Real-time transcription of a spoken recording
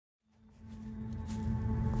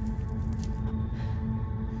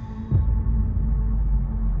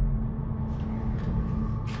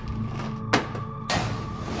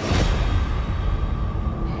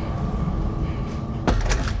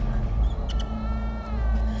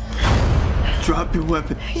Drop your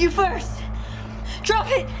weapon. You first. Drop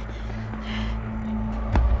it.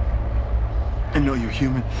 I know you're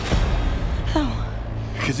human. How?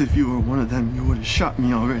 Because if you were one of them, you would have shot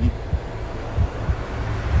me already.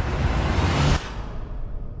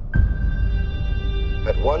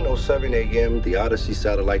 At 1:07 a.m., the Odyssey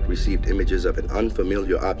satellite received images of an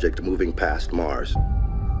unfamiliar object moving past Mars.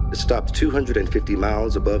 It stopped 250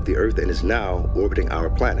 miles above the Earth and is now orbiting our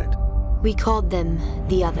planet. We called them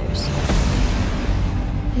the Others.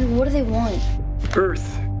 What do they want?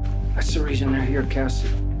 Earth. That's the reason they're here, Cassie.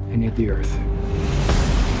 They need the Earth.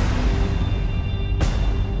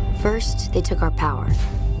 First, they took our power,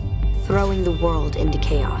 throwing the world into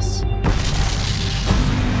chaos.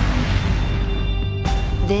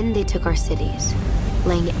 Then they took our cities,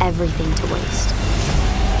 laying everything to waste.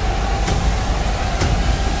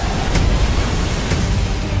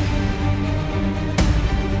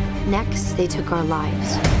 Next, they took our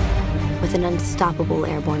lives with an unstoppable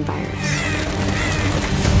airborne virus.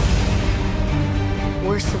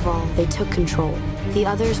 Worst of all, they took control. The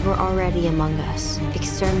Others were already among us,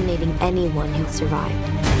 exterminating anyone who survived.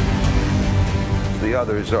 The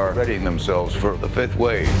Others are readying themselves for the fifth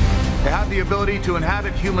wave. They have the ability to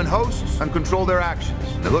inhabit human hosts and control their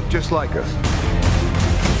actions. They look just like us.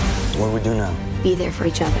 What do we do now? Be there for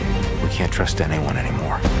each other. We can't trust anyone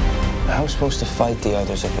anymore. How are we supposed to fight the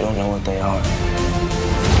Others if we don't know what they are?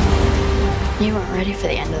 You weren't ready for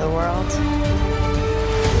the end of the world.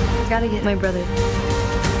 Gotta get my brother.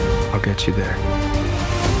 I'll get you there.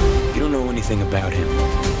 You don't know anything about him.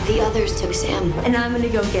 The Others took Sam, and I'm gonna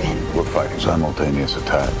go get him. We're fighting simultaneous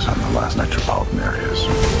attacks on the last metropolitan areas.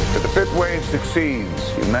 If the fifth wave succeeds,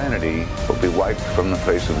 humanity will be wiped from the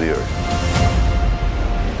face of the Earth.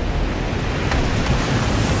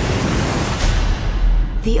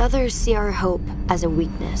 The Others see our hope as a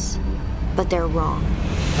weakness, but they're wrong.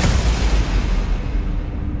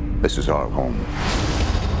 This is our home.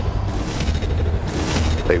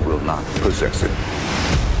 They will not possess it.